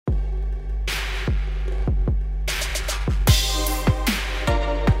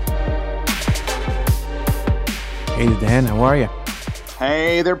Hey Dan, how are you?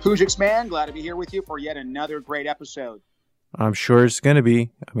 Hey there, Pujix man. Glad to be here with you for yet another great episode. I'm sure it's gonna be.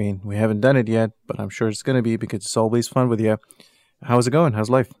 I mean, we haven't done it yet, but I'm sure it's gonna be because it's always fun with you. How's it going?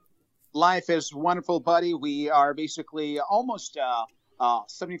 How's life? Life is wonderful, buddy. We are basically almost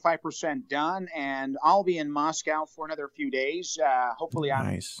 75% done, and I'll be in Moscow for another few days. Hopefully, I'm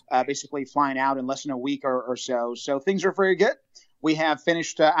Nice. basically flying out in less than a week or so. So things are very good. We have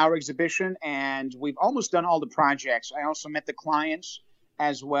finished our exhibition, and we've almost done all the projects. I also met the clients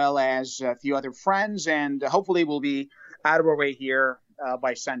as well as a few other friends, and hopefully we'll be out of our way here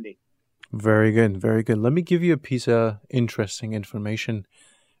by Sunday. Very good. Very good. Let me give you a piece of interesting information.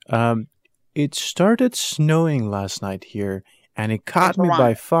 Um, it started snowing last night here, and it In caught me by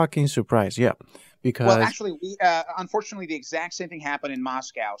Toronto. fucking surprise. Yeah, Well, because actually, we unfortunately the exact same thing happened in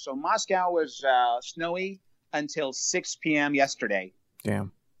Moscow. So Moscow was snowy until 6 p.m. yesterday.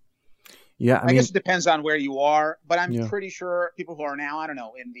 damn. Yeah, I I guess mean, it depends on where you are, but I'm yeah, pretty sure people who are now, I don't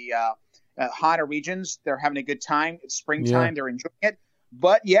know, in the hotter regions, they're having a good time. It's yeah. springtime; they're enjoying it.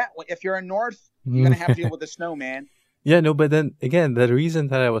 But yeah, if you're in North, you're gonna have to deal with the snow, man. Yeah, no, but then again, the reason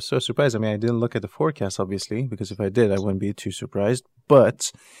that I was so surprised, I mean, I didn't look at the forecast, obviously, because if I did, I wouldn't be too surprised.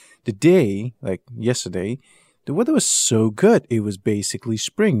 But the day, like yesterday, the weather was so good. It was basically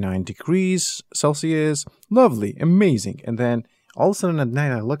spring, 9 degrees Celsius, lovely, amazing. And then all of a sudden at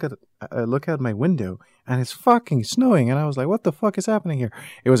night, I look out my window, and it's fucking snowing. And I was like, what the fuck is happening here?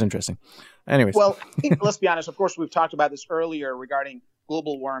 It was interesting. Anyways, Well, let's be honest. Of course, we've talked about this earlier regarding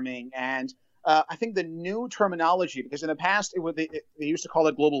global warming, and I think the new terminology, because in the past they used to call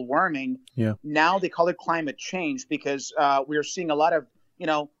it global warming. yeah, Now they call it climate change because we are seeing a lot of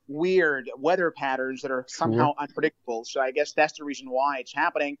weird weather patterns that are sure. somehow unpredictable. So I guess that's the reason why it's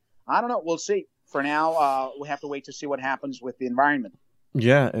happening. I don't know. We'll see. For now, we have to wait to see what happens with the environment.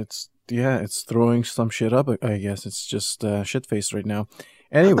 It's throwing some shit up. I guess it's just shit faced right now.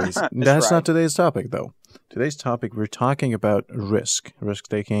 Anyways, That's that's not right. today's topic though. Today's topic we're talking about risk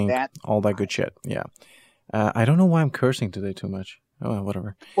taking, That all that good shit. Yeah. I don't know why I'm cursing today too much. Oh, well,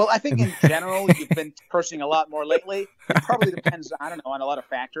 whatever. Well, I think in general you've been cursing a lot more lately. It probably depends, I don't know, on a lot of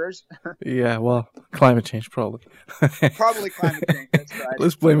factors. Yeah, well, climate change probably. Probably climate change. That's right.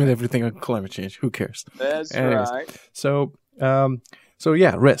 Let's blame everything on climate change. Who cares? That's Anyways, right. so so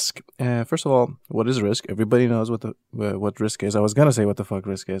yeah, risk. First of all, what is risk? Everybody knows what risk is. I was gonna say what the fuck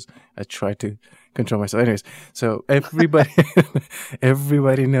risk is. I tried to control myself. Anyways, so everybody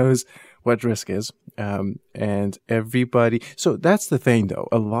everybody knows what risk is, and everybody. So that's the thing, though.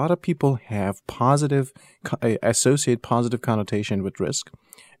 A lot of people have associate positive connotation with risk,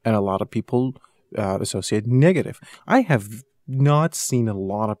 and a lot of people associate negative. I have not seen a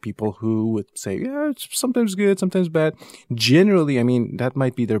lot of people who would say, yeah, it's sometimes good, sometimes bad. Generally, I mean, that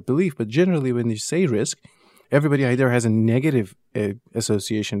might be their belief, but generally, when you say risk, everybody either has a negative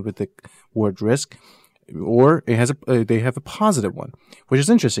association with the word risk, or they have a positive one, which is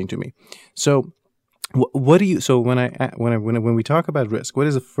interesting to me. So, what do you? So when we talk about risk, what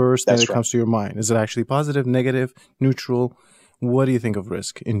is the first thing that That's right. comes to your mind? Is it actually positive, negative, neutral? What do you think of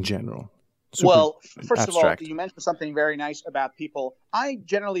risk in general? Super Well, first of all, abstract. you mentioned something very nice about people. I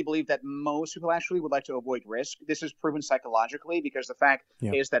generally believe that most people actually would like to avoid risk. This is proven psychologically because the fact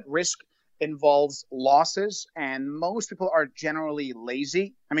Yeah. is that risk involves losses, and most people are generally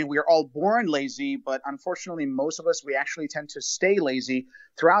lazy. I mean, we are all born lazy, but unfortunately, most of us, we actually tend to stay lazy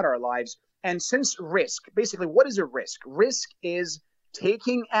throughout our lives. And since risk, basically, what is a risk? Risk is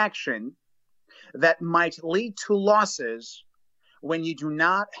taking action that might lead to losses when you do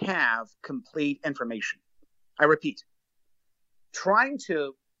not have complete information. I repeat, trying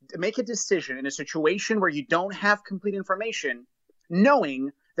to make a decision in a situation where you don't have complete information,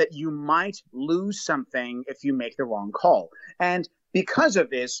 knowing that you might lose something if you make the wrong call. And because of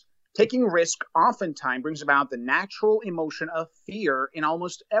this, taking risk oftentimes brings about the natural emotion of fear in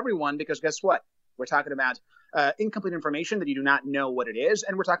almost everyone, because guess what? We're talking about incomplete information that you do not know what it is,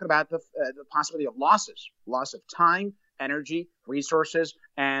 and we're talking about the possibility of losses, loss of time, energy, resources,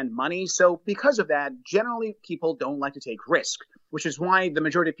 and money. So because of that, generally people don't like to take risk, which is why the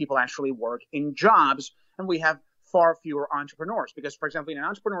majority of people actually work in jobs, and we have far fewer entrepreneurs. Because, for example, an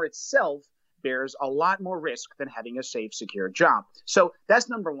entrepreneur itself bears a lot more risk than having a safe, secure job. So that's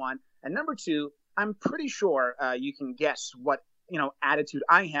number one. And number two, I'm pretty sure you can guess what attitude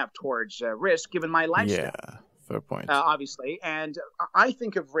I have towards risk, given my Yeah, lifestyle, fair point. obviously. And I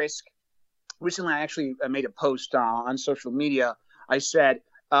think of risk. Recently, I actually made a post on social media. I said,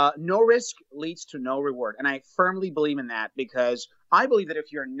 no risk leads to no reward. And I firmly believe in that because I believe that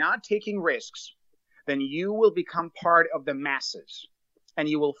if you're not taking risks, then you will become part of the masses and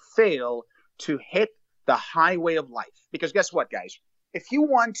you will fail to hit the the highway of life. Because guess what, guys? If you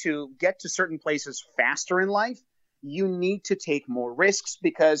want to get to certain places faster in life, you need to take more risks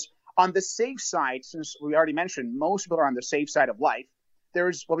because on the safe side, since we already mentioned most people are on the safe side of life,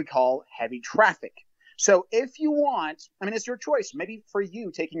 there's what we call heavy traffic. So if you want, I mean, it's your choice. Maybe for you,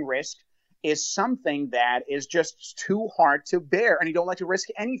 taking risk is something that is just too hard to bear and you don't like to risk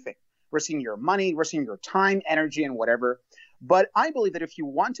anything, risking your money, risking your time, energy, and whatever. But I believe that if you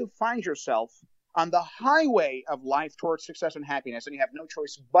want to find yourself on the highway of life towards success and happiness, and you have no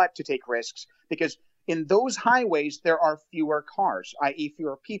choice but to take risks because in those highways, there are fewer cars, i.e.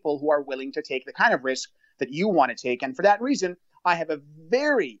 fewer people who are willing to take the kind of risk that you want to take. And for that reason, I have a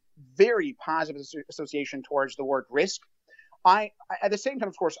very, very positive association towards the word risk. At the same time,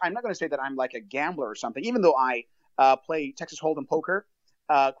 of course, I'm not going to say that I'm like a gambler or something, even though I play Texas Hold'em poker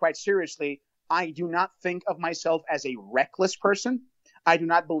quite seriously. I do not think of myself as a reckless person. I do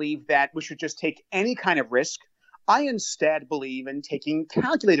not believe that we should just take any kind of risk. I instead believe in taking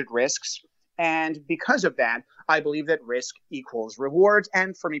calculated risks. And because of that, I believe that risk equals reward.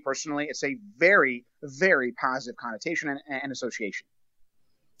 And for me personally, it's a very, very positive connotation and association.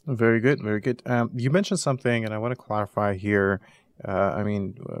 Very good, very good. You mentioned something, and I want to clarify here.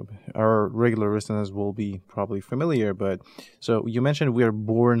 Our regular listeners will be probably familiar, but so you mentioned we are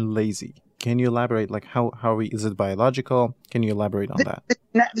born lazy. Can you elaborate? Like, is it biological? Can you elaborate on that?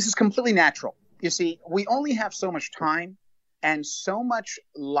 This is completely natural. You see, we only have so much time and so much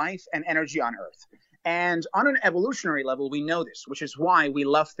life and energy on Earth. And on an evolutionary level, we know this, which is why we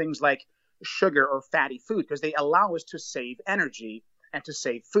love things like sugar or fatty food, because they allow us to save energy and to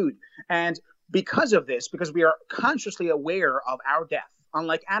save food. And because of this, because we are consciously aware of our death,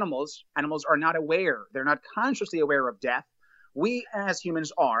 unlike animals are not aware. They're not consciously aware of death. We as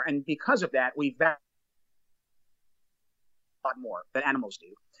humans are. And because of that, we value a lot more than animals do.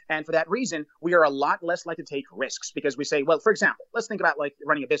 And for that reason, we are a lot less likely to take risks because we say, well, for example, let's think about like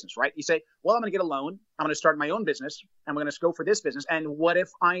running a business, right? You say, well, I'm going to get a loan. I'm going to start my own business. I'm going to go for this business. And what if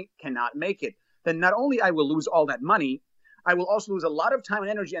I cannot make it? Then not only I will lose all that money, I will also lose a lot of time and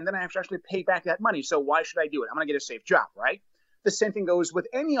energy, and then I have to actually pay back that money. So why should I do it? I'm going to get a safe job, right? The same thing goes with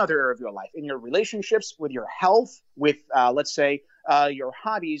any other area of your life, in your relationships, with your health, with, let's say, your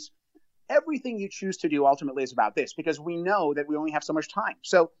hobbies. Everything you choose to do ultimately is about this because we know that we only have so much time.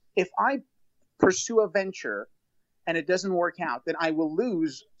 So if I pursue a venture and it doesn't work out, then I will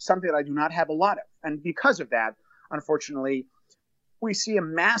lose something that I do not have a lot of. And because of that, unfortunately, we see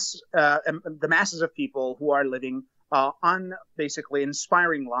the masses of people who are living basically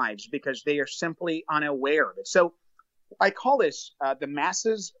inspiring lives because they are simply unaware of it. So I call this the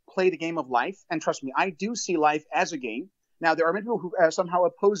masses play the game of life. And trust me, I do see life as a game. Now, there are many people who somehow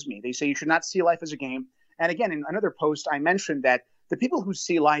oppose me. They say you should not see life as a game. And again, in another post, I mentioned that the people who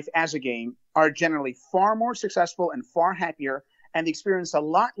see life as a game are generally far more successful and far happier, and they experience a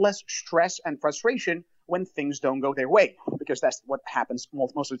lot less stress and frustration when things don't go their way, because that's what happens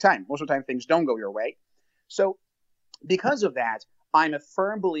most of the time. Most of the time, things don't go your way. So because of that, I'm a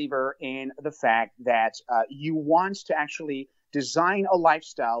firm believer in the fact that you want to actually design a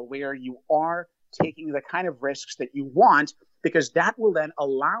lifestyle where you are taking the kind of risks that you want, because that will then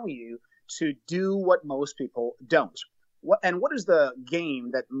allow you to do what most people don't. What is the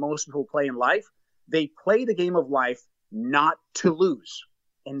game that most people play in life? They play the game of life not to lose,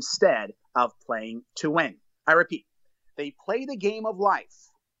 instead of playing to win. I repeat, they play the game of life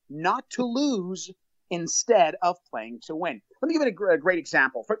not to lose, instead of playing to win. Let me give it a great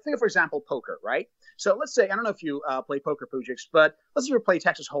example. Think of, for example, poker, right? So let's say, I don't know if you play poker, Pujix, but let's say you play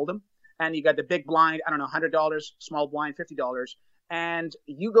Texas Hold'em, and you got the big blind, I don't know, $100, small blind, $50, and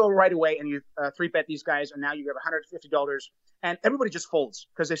you go right away and you 3-bet these guys, and now you have $150, and everybody just folds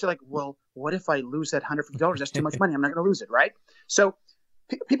because they say like, well, what if I lose that $150? That's too much money. I'm not going to lose it, right? So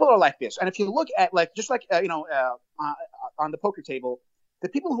people are like this. And if you look at on the poker table, the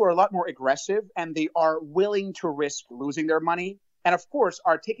people who are a lot more aggressive and they are willing to risk losing their money, and of course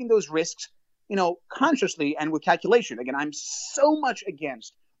are taking those risks, consciously and with calculation. Again, I'm so much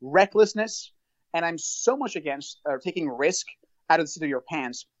against recklessness, and I'm so much against taking risk out of the seat of your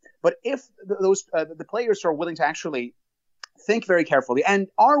pants. But if the players who are willing to actually think very carefully and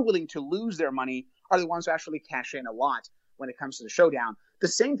are willing to lose their money are the ones who actually cash in a lot when it comes to the showdown. The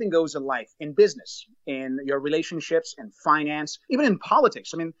same thing goes in life, in business, in your relationships, in finance, even in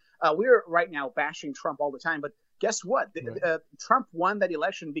politics. I mean, we're right now bashing Trump all the time, but guess what? Trump won that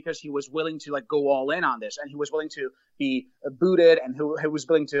election because he was willing to go all in on this, and he was willing to be booted, and he was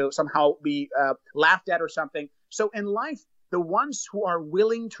willing to somehow be laughed at or something. So in life, the ones who are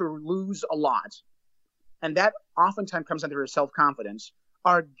willing to lose a lot, and that oftentimes comes under self-confidence,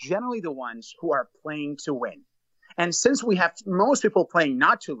 are generally the ones who are playing to win. And since we have most people playing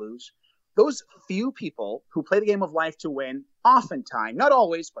not to lose, those few people who play the game of life to win, oftentimes, not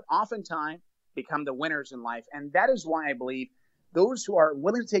always, but oftentimes, become the winners in life. And that is why I believe those who are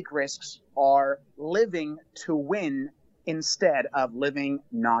willing to take risks are living to win instead of living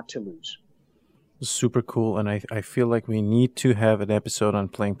not to lose. Super cool. And I feel like we need to have an episode on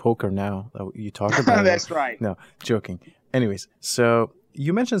playing poker now that you talk about That's it. right. No, joking. Anyways, so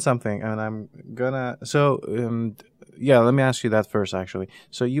you mentioned something, and I'm gonna. So, yeah, let me ask you that first, actually.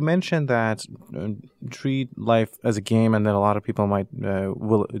 So you mentioned that treat life as a game, and then a lot of people might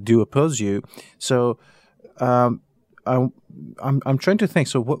will oppose you. So, I'm trying to think.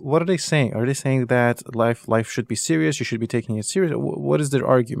 So what are they saying? Are they saying that life should be serious? You should be taking it serious. What is their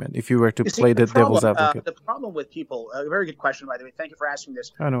argument? If you were to play the devil's advocate, the problem with people. A very good question, by the way. Thank you for asking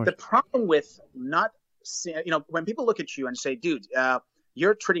this. I know. The problem with not, when people look at you and say, "Dude,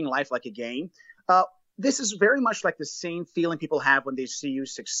 you're treating life like a game." This is very much like the same feeling people have when they see you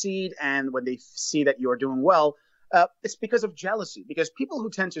succeed and when they see that you're doing well. It's because of jealousy, because people who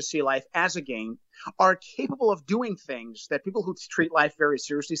tend to see life as a game are capable of doing things that people who treat life very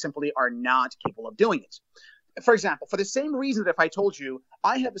seriously simply are not capable of doing it. For example, for the same reason that if I told you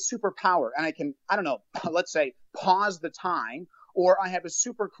I have a superpower and I can, I don't know, let's say pause the time, or I have a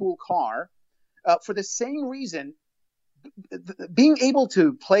super cool car, for the same reason, being able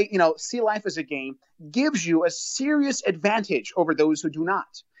to play, see life as a game gives you a serious advantage over those who do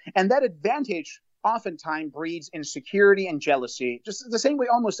not. And that advantage oftentimes breeds insecurity and jealousy, just the same way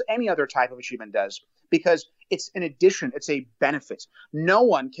almost any other type of achievement does, because it's an addition, it's a benefit. No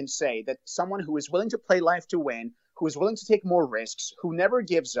one can say that someone who is willing to play life to win, who is willing to take more risks, who never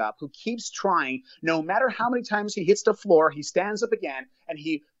gives up, who keeps trying, no matter how many times he hits the floor, he stands up again, and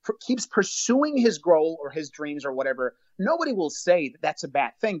he keeps pursuing his goal or his dreams or whatever, nobody will say that that's a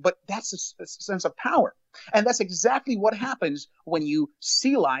bad thing, but that's a sense of power. And that's exactly what happens when you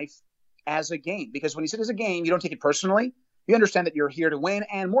see life as a game, because when you see it as a game, you don't take it personally. You understand that you're here to win,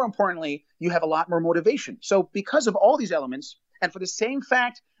 and more importantly, you have a lot more motivation. So because of all these elements, and for the same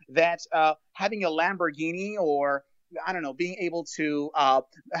fact that having a Lamborghini, or I don't know, being able to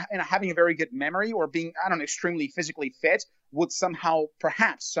having a very good memory, or being, I don't know, extremely physically fit would somehow,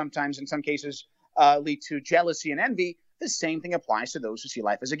 perhaps sometimes in some cases, lead to jealousy and envy. The same thing applies to those who see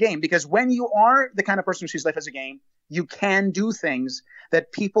life as a game, because when you are the kind of person who sees life as a game, you can do things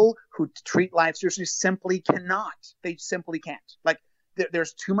that people who treat life seriously simply cannot. They simply can't. Like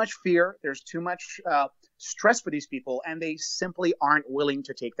there's too much fear, there's too much stress for these people, and they simply aren't willing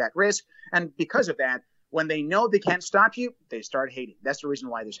to take that risk. And because of that, when they know they can't stop you, they start hating. That's the reason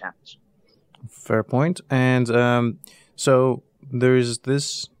why this happens. Fair point. And so there's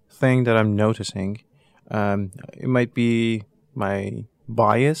this thing that I'm noticing. It might be my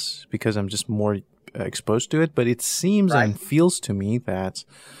bias because I'm just more exposed to it, but it seems and feels to me that,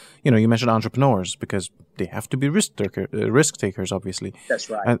 you mentioned entrepreneurs because they have to be risk takers, obviously. That's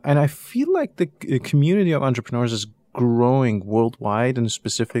right. And I feel like the community of entrepreneurs is growing worldwide, and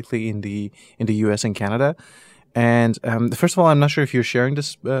specifically in the US and Canada. And first of all, I'm not sure if you're sharing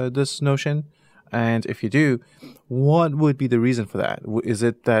this notion. And if you do, what would be the reason for that? Is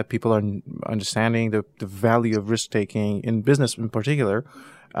it that people are understanding the value of risk-taking in business in particular?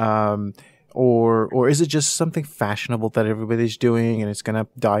 Or is it just something fashionable that everybody's doing and it's going to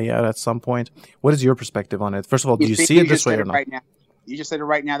die out at some point? What is your perspective on it? First of all, do you see it this way or not? Right now. You just said it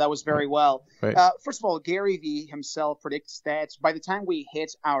right now. That was very well. Right. First of all, Gary Vee himself predicts that by the time we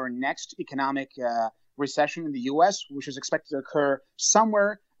hit our next economic recession in the U.S., which is expected to occur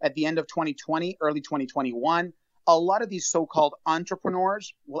somewhere at the end of 2020, early 2021, a lot of these so-called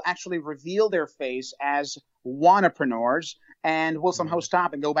entrepreneurs will actually reveal their face as wannapreneurs and will somehow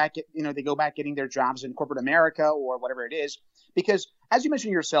stop and go back, they go back getting their jobs in corporate America or whatever it is. Because as you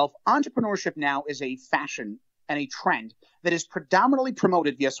mentioned yourself, entrepreneurship now is a fashion and a trend that is predominantly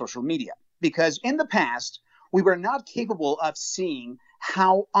promoted via social media. Because in the past, we were not capable of seeing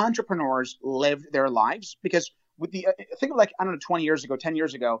how entrepreneurs lived their lives, because with the think of 20 years ago, 10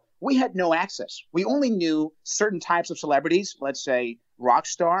 years ago, we had no access. We only knew certain types of celebrities, let's say rock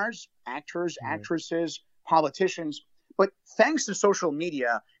stars, actors, actresses, politicians. But thanks to social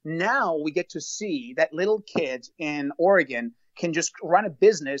media, now we get to see that little kid in Oregon can just run a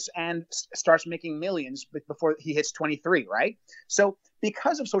business and starts making millions before he hits 23, right? So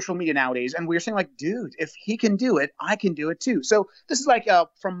because of social media nowadays, and we're saying dude, if he can do it, I can do it too. So this is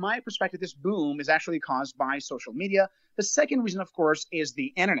from my perspective, this boom is actually caused by social media. The second reason, of course, is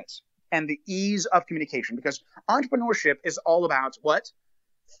the internet and the ease of communication, because entrepreneurship is all about what?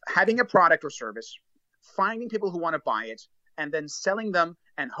 Having a product or service, finding people who want to buy it, and then selling them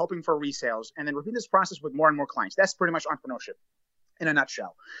and hoping for resales, and then repeat this process with more and more clients. That's pretty much entrepreneurship in a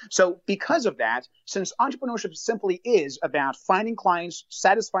nutshell. So because of that, since entrepreneurship simply is about finding clients,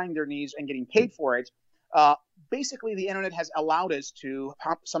 satisfying their needs, and getting paid for it, basically the internet has allowed us to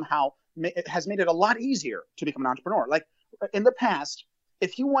somehow, it has made it a lot easier to become an entrepreneur. Like in the past,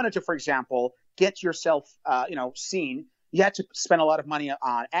 if you wanted to, for example, get yourself, seen, you had to spend a lot of money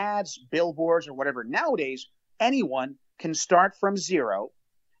on ads, billboards, or whatever. Nowadays, anyone can start from zero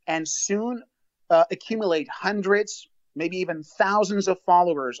and soon accumulate hundreds, maybe even thousands of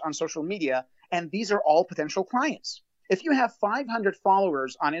followers on social media, and these are all potential clients. If you have 500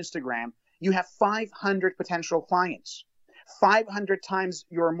 followers on Instagram, you have 500 potential clients. 500 times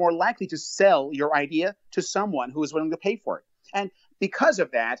you're more likely to sell your idea to someone who is willing to pay for it. And because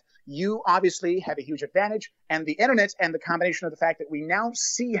of that, you obviously have a huge advantage. And the internet and the combination of the fact that we now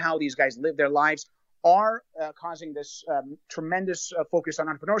see how these guys live their lives are causing this tremendous focus on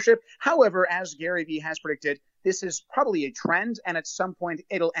entrepreneurship. However, as Gary Vee has predicted, this is probably a trend, and at some point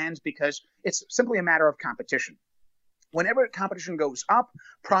it'll end because it's simply a matter of competition. Whenever competition goes up,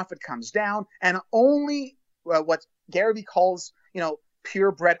 profit comes down, and only what Gary Vee calls,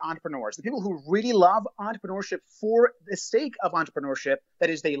 purebred entrepreneurs, the people who really love entrepreneurship for the sake of entrepreneurship, that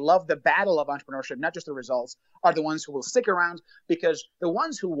is, they love the battle of entrepreneurship, not just the results, are the ones who will stick around, because the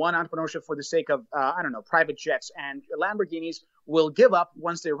ones who want entrepreneurship for the sake of, private jets and Lamborghinis will give up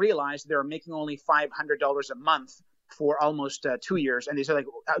once they realize they're making only $500 a month for almost 2 years. And they say, like,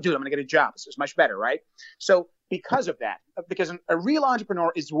 oh, dude, I'm going to get a job. This is much better, right? So because of that, because a real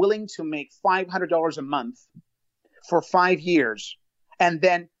entrepreneur is willing to make $500 a month for 5 years and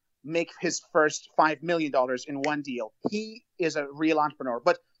then make his first $5 million in one deal, he is a real entrepreneur.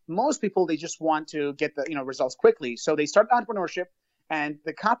 But most people, they just want to get the results quickly. So they start entrepreneurship, and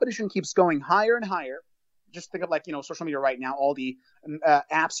the competition keeps going higher and higher. Just think of social media right now, all the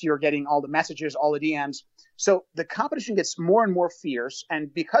apps you're getting, all the messages, all the DMs. So the competition gets more and more fierce.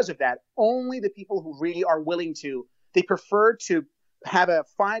 And because of that, only the people who really are willing to, they prefer to have a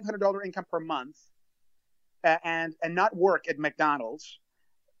 $500 income per month and not work at McDonald's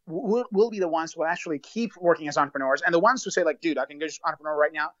will be the ones who actually keep working as entrepreneurs. And the ones who say, like, dude, I can go just entrepreneur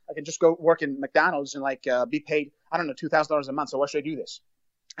right now. I can just go work in McDonald's and be paid, $2,000 a month. So why should I do this?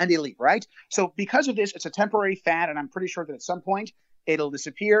 And they leave, right? So because of this, it's a temporary fad, and I'm pretty sure that at some point it'll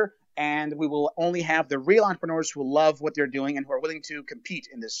disappear, and we will only have the real entrepreneurs who love what they're doing and who are willing to compete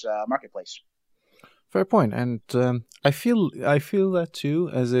in this marketplace. Fair point. And I feel that too,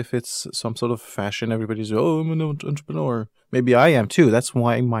 as if it's some sort of fashion. Everybody's, oh, I'm an entrepreneur. Maybe I am too. That's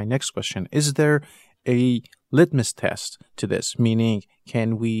why my next question, is there a litmus test to this? Meaning,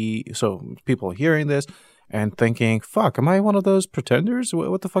 so people hearing this and thinking, fuck, am I one of those pretenders?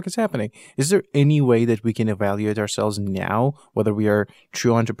 What the fuck is happening? Is there any way that we can evaluate ourselves now, whether we are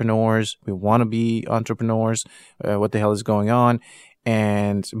true entrepreneurs, we want to be entrepreneurs, what the hell is going on?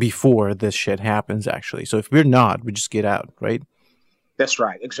 And before this shit happens, actually. So if we're not, we just get out, right? That's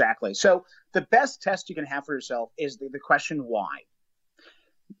right. Exactly. So the best test you can have for yourself is the question why.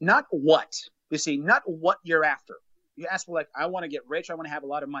 Not what. You see, not what you're after. You ask for, I want to get rich. I want to have a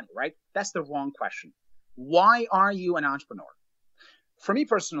lot of money, right? That's the wrong question. Why are you an entrepreneur? For me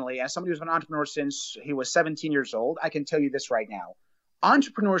personally, as somebody who's been an entrepreneur since he was 17 years old, I can tell you this right now.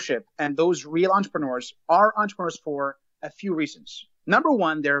 Entrepreneurship and those real entrepreneurs are entrepreneurs for a few reasons. Number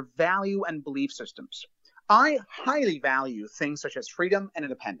one, their value and belief systems. I highly value things such as freedom and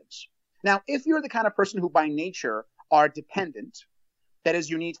independence. Now, if you're the kind of person who by nature are dependent, that is,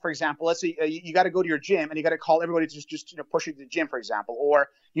 you need, for example, let's say you got to go to your gym and you got to call everybody to just push you to the gym, for example, or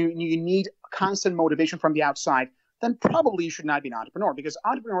you need constant motivation from the outside, then probably you should not be an entrepreneur, because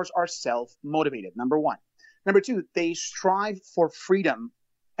entrepreneurs are self-motivated, number one. Number two, they strive for freedom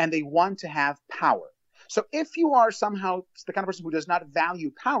and they want to have power. So if you are somehow the kind of person who does not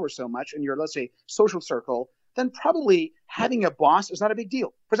value power so much in your, let's say, social circle, then probably having a boss is not a big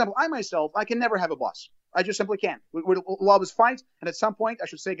deal. For example, I myself, I can never have a boss. I just simply can't. We'll always fight, and at some point, I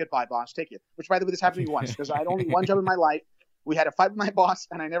should say goodbye, boss. Take it. Which, by the way, this happened to me once, because I had only one job in my life. We had a fight with my boss,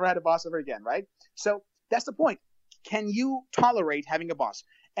 and I never had a boss ever again, right? So that's the point. Can you tolerate having a boss?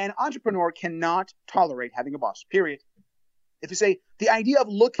 An entrepreneur cannot tolerate having a boss, period. If you say the idea of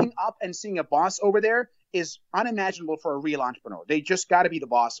looking up and seeing a boss over there is unimaginable for a real entrepreneur. They just got to be the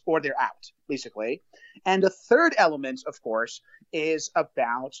boss or they're out, basically. And the third element, of course, is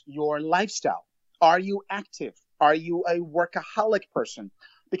about your lifestyle. Are you active? Are you a workaholic person?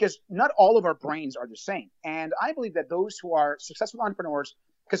 Because not all of our brains are the same. And I believe that those who are successful entrepreneurs,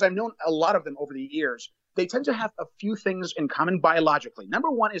 because I've known a lot of them over the years, they tend to have a few things in common biologically. Number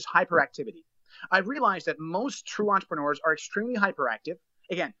one is hyperactivity. I've realized that most true entrepreneurs are extremely hyperactive,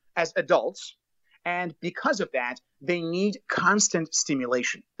 again, as adults. And because of that, they need constant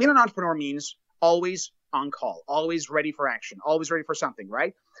stimulation. Being an entrepreneur means always on call, always ready for action, always ready for something,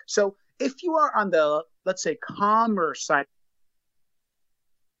 right? So if you are on the, let's say, calmer side,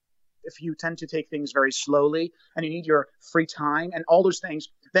 if you tend to take things very slowly and you need your free time and all those things,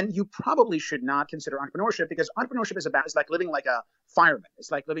 then you probably should not consider entrepreneurship, because entrepreneurship is like living like a fireman. It's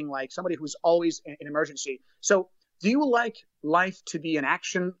like living like somebody who's always in emergency. So do you like life to be an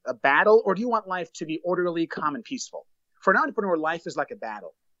action, a battle, or do you want life to be orderly, calm, and peaceful? For an entrepreneur, life is like a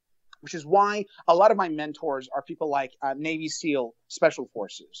battle, which is why a lot of my mentors are people like Navy SEAL Special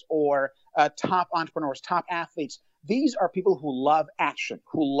Forces or top entrepreneurs, top athletes. These are people who love action,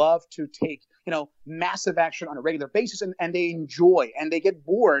 who love to take, massive action on a regular basis, and they enjoy and they get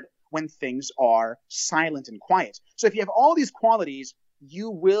bored when things are silent and quiet. So if you have all these qualities,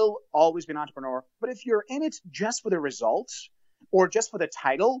 you will always be an entrepreneur. But if you're in it just for the results or just for the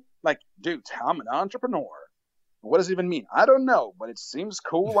title, like, dude, I'm an entrepreneur. What does it even mean? I don't know, but it seems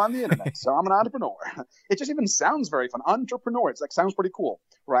cool on the internet, so I'm an entrepreneur. It just even sounds very fun. Entrepreneur, it's like sounds pretty cool,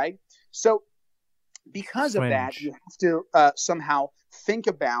 right? So because of that, you have to somehow think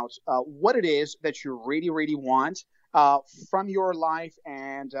about what it is that you really, really want from your life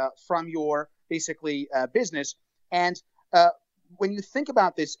and from your basically business. And when you think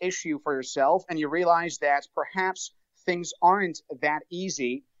about this issue for yourself and you realize that perhaps things aren't that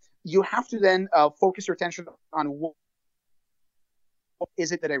easy, you have to then focus your attention on what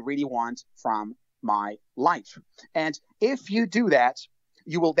is it that I really want from my life. And if you do that,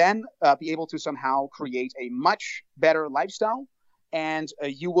 you will then be able to somehow create a much better lifestyle, and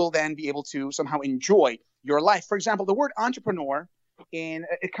you will then be able to somehow enjoy your life. For example, the word entrepreneur,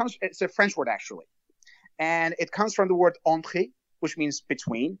 it's a French word actually, and it comes from the word entre, which means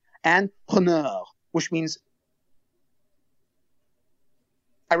between, and preneur, which means,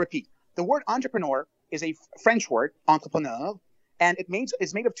 I repeat, the word entrepreneur is a French word, entrepreneur, and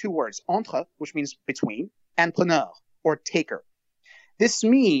it's made of two words, entre, which means between, and preneur, or taker. This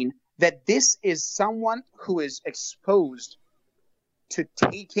means that this is someone who is exposed to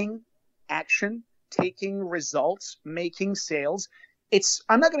taking action, taking results, making sales.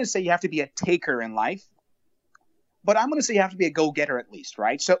 I'm not going to say you have to be a taker in life, but I'm going to say you have to be a go-getter at least,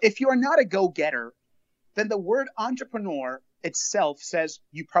 right? So if you are not a go-getter, then the word entrepreneur itself says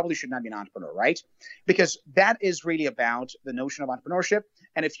you probably should not be an entrepreneur, right? Because that is really about the notion of entrepreneurship.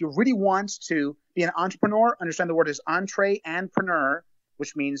 And if you really want to be an entrepreneur, understand the word is entre and preneur,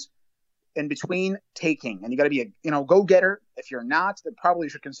 which means in between taking. And you got to be a go-getter. If you're not, then probably you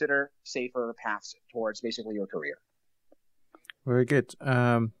should consider safer paths towards basically your career. Very good.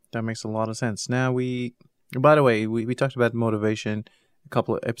 That makes a lot of sense. Now by the way, we talked about motivation a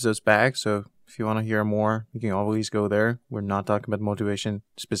couple of episodes back. So if you want to hear more, you can always go there. We're not talking about motivation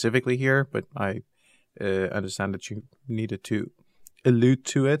specifically here, but I understand that you needed to allude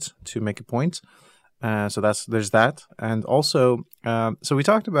to it to make a point. So there's that. And also, so we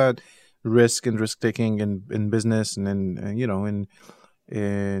talked about risk and risk taking in business and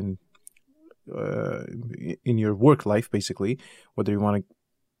in your work life, basically, whether you want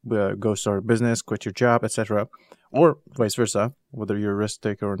to go start a business, quit your job, etc., or vice versa, whether you're a risk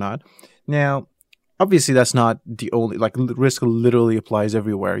taker or not. Now, obviously, that's not the only, risk literally applies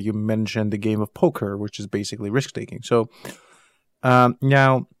everywhere. You mentioned the game of poker, which is basically risk taking. So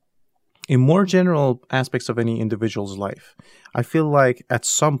now, in more general aspects of any individual's life, I feel like at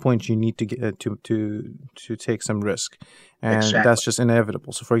some point you need to get to take some risk, and exactly. That's just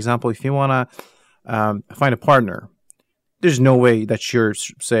inevitable. So, for example, if you want to find a partner, there's no way that you're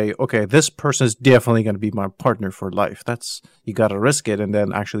say, okay, this person is definitely going to be my partner for life. You got to risk it and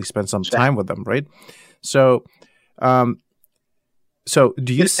then actually spend some time with them, right? So, do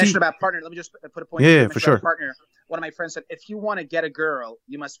you see about partner? Let me just put a point. Yeah, for sure. Partner. One of my friends said, if you want to get a girl,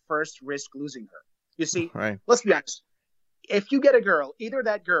 you must first risk losing her. You see, right. Let's be honest. If you get a girl, either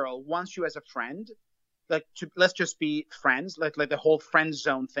that girl wants you as a friend, let's just be friends, like the whole friend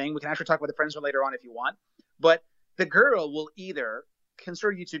zone thing. We can actually talk about the friend zone later on if you want. But the girl will either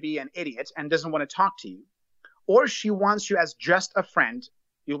consider you to be an idiot and doesn't want to talk to you, or she wants you as just a friend,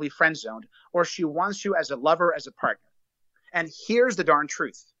 you'll be friend zoned, or she wants you as a lover, as a partner. And here's the darn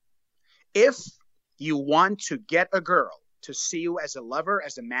truth. If you want to get a girl to see you as a lover,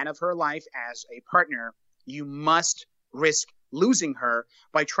 as a man of her life, as a partner, you must risk losing her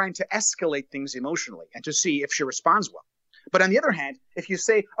by trying to escalate things emotionally and to see if she responds well. But on the other hand, if you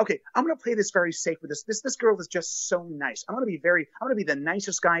say, okay, I'm going to play this very safe with this girl is just so nice. I'm going to be the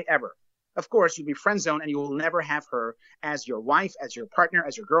nicest guy ever. of course, you'll be friend zoned and you will never have her as your wife, as your partner,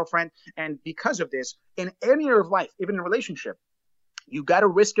 as your girlfriend. And because of this, in any area of life, even in a relationship, you got to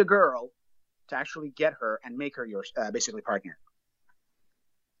risk a girl to actually get her and make her your basically partner.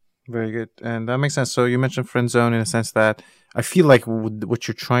 Very good. And that makes sense. So you mentioned friend zone in a sense that I feel like what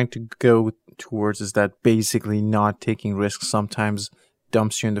you're trying to go towards is that basically not taking risks sometimes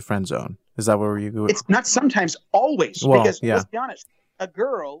dumps you in the friend zone. Is that where you go? It's not sometimes, always. Well, because yeah. let's be honest, a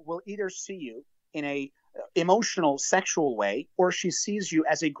girl will either see you in a emotional, sexual way, or she sees you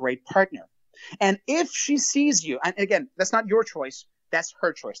as a great partner. And if she sees you, and again, that's not your choice, that's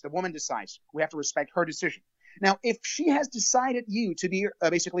her choice. The woman decides. We have to respect her decision. Now, if she has decided you to be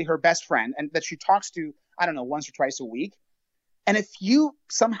basically her best friend and that she talks to, I don't know, once or twice a week, and if you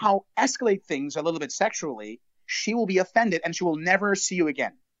somehow escalate things a little bit sexually, she will be offended and she will never see you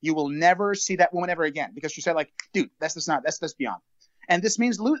again. You will never see that woman ever again because she said, like, dude, that's beyond. And this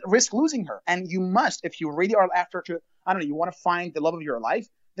means risk losing her. And you must, if you really are after to, I don't know, you want to find the love of your life,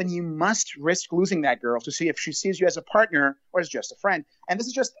 then you must risk losing that girl to see if she sees you as a partner or as just a friend. And this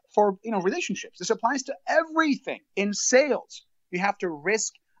is just for, relationships. This applies to everything. In sales, you have to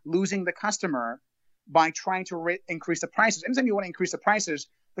risk losing the customer by trying to increase the prices. Anytime you want to increase the prices,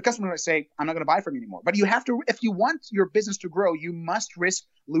 the customer will say, I'm not going to buy from you anymore. But you have to, if you want your business to grow, you must risk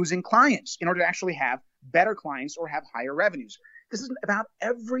losing clients in order to actually have better clients or have higher revenues. This is about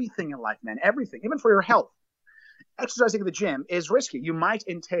everything in life, man. Everything, even for your health. Exercising at the gym is risky. You might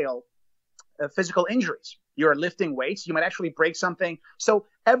entail physical injuries. You're lifting weights. You might actually break something. So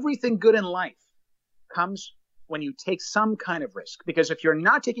everything good in life comes when you take some kind of risk. Because if you're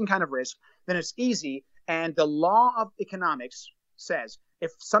not taking kind of risk, then it's easy. And the law of economics says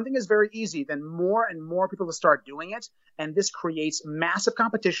if something is very easy, then more and more people will start doing it. And this creates massive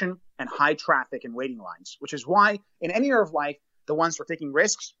competition and high traffic and waiting lines, which is why in any area of life, the ones who are taking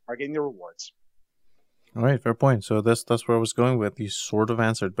risks are getting the rewards. All right, fair point. So that's where I was going with. You sort of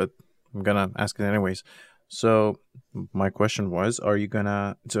answered, but I'm gonna ask it anyways. So my question was, are you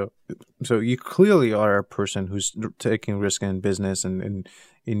gonna so you clearly are a person who's taking risk in business and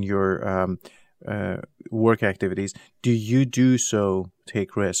in your work activities. Do you do so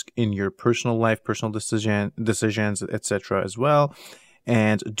take risk in your personal life, personal decisions, etc. as well?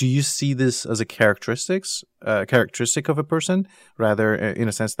 And do you see this as a characteristic of a person, rather in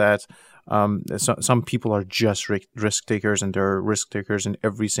a sense that some people are just risk takers and they're risk takers in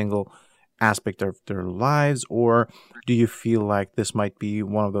every single aspect of their lives? Or do you feel like this might be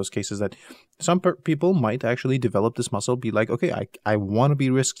one of those cases that some people might actually develop this muscle, be like, okay, I want to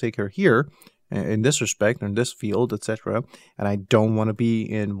be risk taker here in this respect, in this field, etc., and I don't want to be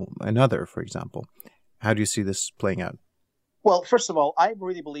in another, for example. How do you see this playing out? Well, first of all, I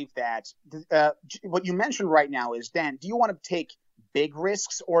really believe that what you mentioned right now is, Dan, do you want to take big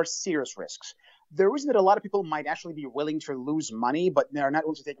risks or serious risks? The reason that a lot of people might actually be willing to lose money, but they're not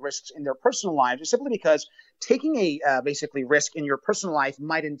willing to take risks in their personal lives, is simply because taking a basically risk in your personal life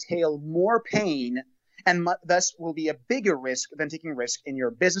might entail more pain and thus will be a bigger risk than taking risk in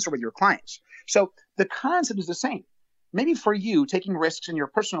your business or with your clients. So the concept is the same. Maybe for you, taking risks in your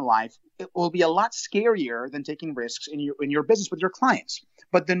personal life, it will be a lot scarier than taking risks in your business with your clients.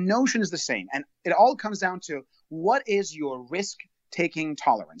 But the notion is the same. And it all comes down to what is your risk-taking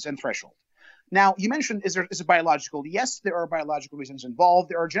tolerance and threshold. Now, you mentioned, is it biological? Yes, there are biological reasons involved.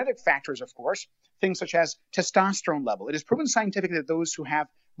 There are genetic factors, of course, things such as testosterone level. It is proven scientifically that those who have,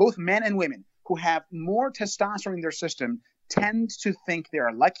 both men and women, who have more testosterone in their system tend to think they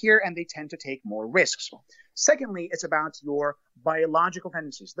are luckier and they tend to take more risks. Secondly, it's about your biological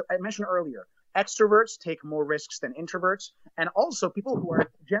tendencies. I mentioned earlier, extroverts take more risks than introverts, and also people who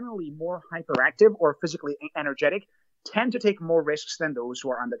are generally more hyperactive or physically energetic tend to take more risks than those who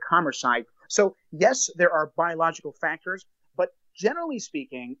are on the calmer side. So yes, there are biological factors, but generally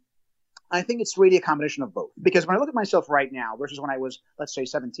speaking, I think it's really a combination of both. Because when I look at myself right now versus when I was, let's say,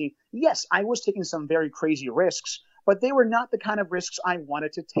 17, yes, I was taking some very crazy risks, but they were not the kind of risks I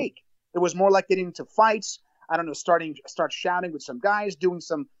wanted to take. It was more like getting into fights, I don't know, start shouting with some guys, doing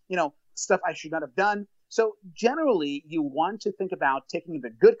some, stuff I should not have done. So generally, you want to think about taking the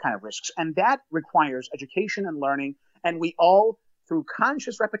good kind of risks, and that requires education and learning. And we all, through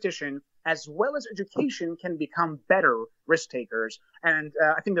conscious repetition, as well as education, can become better risk takers. And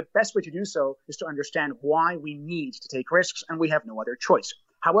I think the best way to do so is to understand why we need to take risks, and we have no other choice.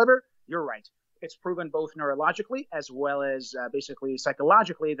 However, you're right. It's proven both neurologically as well as basically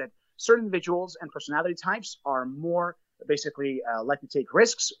psychologically that certain individuals and personality types are more basically likely to take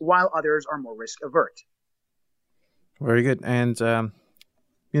risks, while others are more risk avert. Very good. And,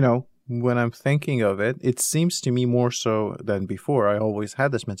 when I'm thinking of it, it seems to me more so than before. I always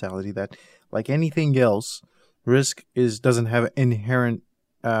had this mentality that, like anything else, risk doesn't have an inherent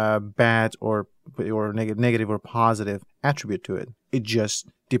bad or negative or positive attribute to it. It just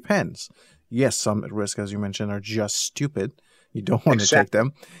depends. Yes, some risks, as you mentioned, are just stupid. You don't want to take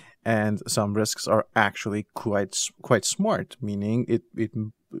them. And some risks are actually quite smart, meaning it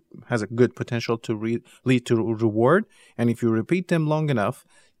has a good potential to lead to reward. And if you repeat them long enough,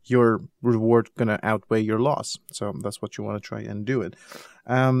 your reward going to outweigh your loss. So that's what you want to try and do it.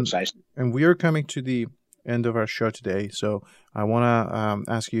 Precisely. And we are coming to the end of our show today. So I want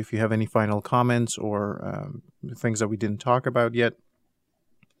to ask you if you have any final comments or things that we didn't talk about yet.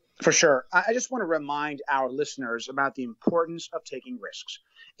 For sure. I just want to remind our listeners about the importance of taking risks.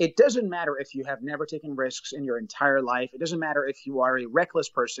 It doesn't matter if you have never taken risks in your entire life. It doesn't matter if you are a reckless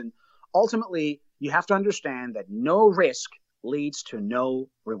person. Ultimately, you have to understand that no risk leads to no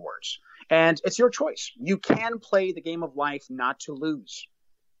rewards. And it's your choice. You can play the game of life not to lose.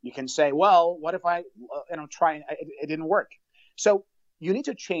 You can say, well, what if I try and it didn't work? So you need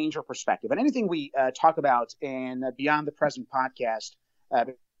to change your perspective. And anything we talk about in Beyond the Present podcast,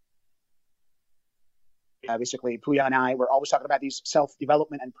 basically, Puya and I, we're always talking about these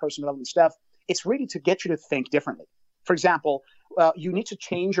self-development and personal development stuff. It's really to get you to think differently. For example, you need to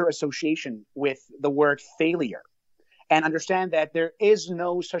change your association with the word failure and understand that there is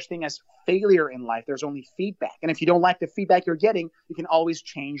no such thing as failure in life. There's only feedback. And if you don't like the feedback you're getting, you can always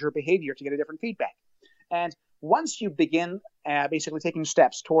change your behavior to get a different feedback. And once you begin basically taking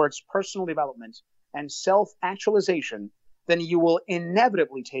steps towards personal development and self-actualization, then you will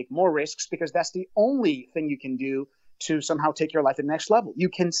inevitably take more risks because that's the only thing you can do to somehow take your life to the next level. You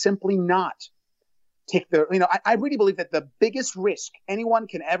can simply not take I really believe that the biggest risk anyone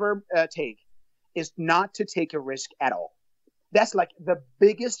can ever take is not to take a risk at all. That's like the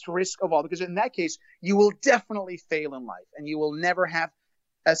biggest risk of all, because in that case, you will definitely fail in life and you will never have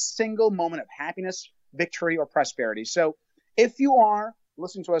a single moment of happiness, victory, or prosperity. So if you are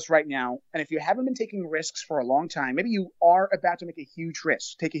listening to us right now, and if you haven't been taking risks for a long time, maybe you are about to take a huge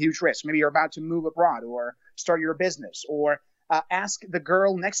risk. Maybe you're about to move abroad or start your business or ask the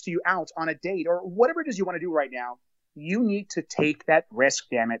girl next to you out on a date or whatever it is you want to do right now. You need to take that risk,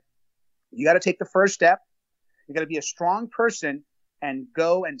 damn it. You got to take the first step. You got to be a strong person and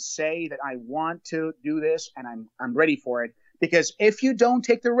go and say that I want to do this and I'm ready for it. Because if you don't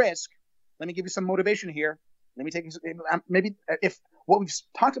take the risk, let me give you some motivation here. Let me take maybe if what we've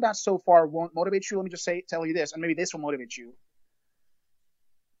talked about so far won't motivate you, let me just tell you this, and maybe this will motivate you.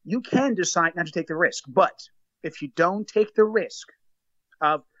 You can decide not to take the risk, but if you don't take the risk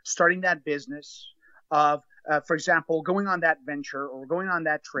of starting that business, of, for example, going on that venture or going on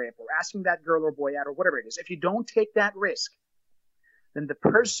that trip or asking that girl or boy out or whatever it is, if you don't take that risk, then the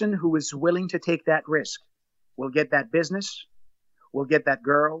person who is willing to take that risk will get that business, will get that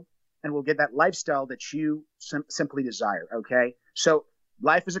girl, and will get that lifestyle that you simply desire, okay? So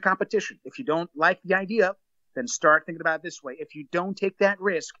life is a competition. If you don't like the idea, then start thinking about it this way. If you don't take that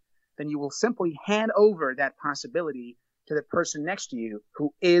risk, then you will simply hand over that possibility to the person next to you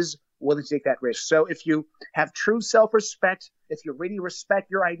who is willing to take that risk. So if you have true self-respect, if you really respect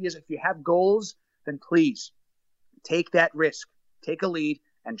your ideas, if you have goals, then please take that risk, take a lead,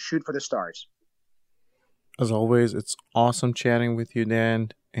 and shoot for the stars. As always, it's awesome chatting with you, Dan.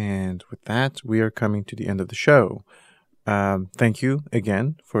 And with that, we are coming to the end of the show. Thank you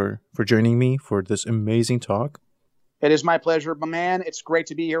again for joining me for this amazing talk. It is my pleasure, my man. It's great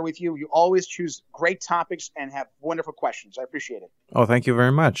to be here with you. You always choose great topics and have wonderful questions. I appreciate it. Oh, thank you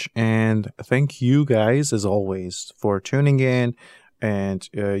very much. And thank you guys, as always, for tuning in. And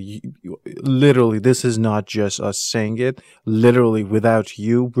literally, this is not just us saying it. Literally, without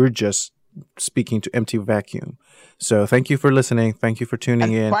you, we're just speaking to empty vacuum. So thank you for listening. Thank you for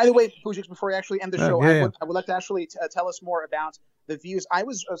tuning in. By the way, Pujix, before I actually end the show, I would like to actually tell us more about the views. I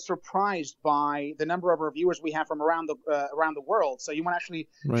was surprised by the number of reviewers we have from around the world. So you want to actually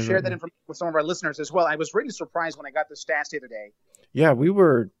share that information with some of our listeners as well. I was really surprised when I got the stats the other day. Yeah, we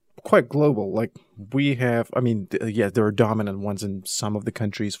were quite global. Like we have, I mean, there are dominant ones in some of the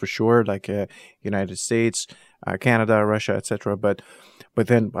countries for sure, like United States, Canada, Russia, etc. But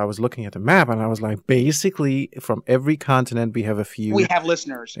then I was looking at the map and I was like, basically from every continent we have a few. We have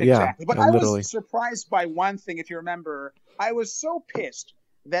listeners, exactly. Yeah, but I was surprised by one thing, if you remember. I was so pissed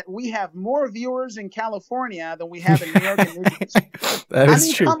that we have more viewers in California than we have in New York and New Jersey. That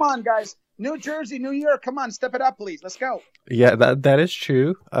is true. Come on, guys. New Jersey, New York, come on, step it up, please. Let's go. Yeah, that is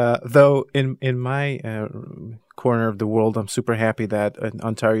true. Though in my corner of the world, I'm super happy that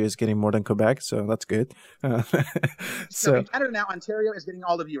Ontario is getting more than Quebec, so that's good. So in Canada now, Ontario is getting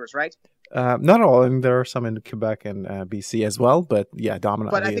all the viewers, right? Not all, and there are some in Quebec and BC as well, but yeah,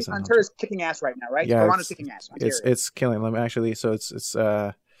 dominantly. But I think Ontario's kicking ass right now, right? Yeah, Toronto's kicking ass. Ontario. It's killing them actually. So it's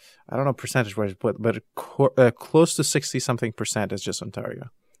I don't know percentage-wise, but close to 60-something% is just Ontario.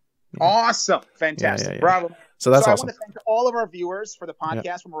 Yeah. Awesome. Fantastic. Bravo. So that's awesome. I want to thank all of our viewers for the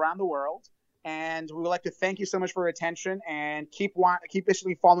podcast from around the world. And we would like to thank you so much for your attention, and keep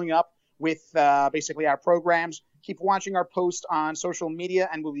basically following up with basically our programs. Keep watching our posts on social media,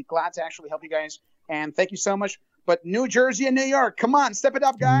 and we'll be glad to actually help you guys. And thank you so much. But New Jersey and New York, come on, step it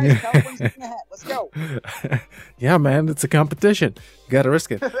up, guys. California's getting ahead. Let's go. Yeah, man, it's a competition. You got to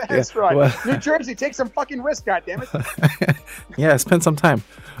risk it. That's right. Well, New Jersey, take some fucking risk, goddammit. Yeah, spend some time.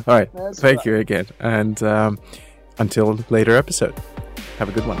 All right. Thank you again. And until later episode, have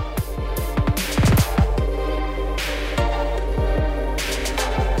a good one.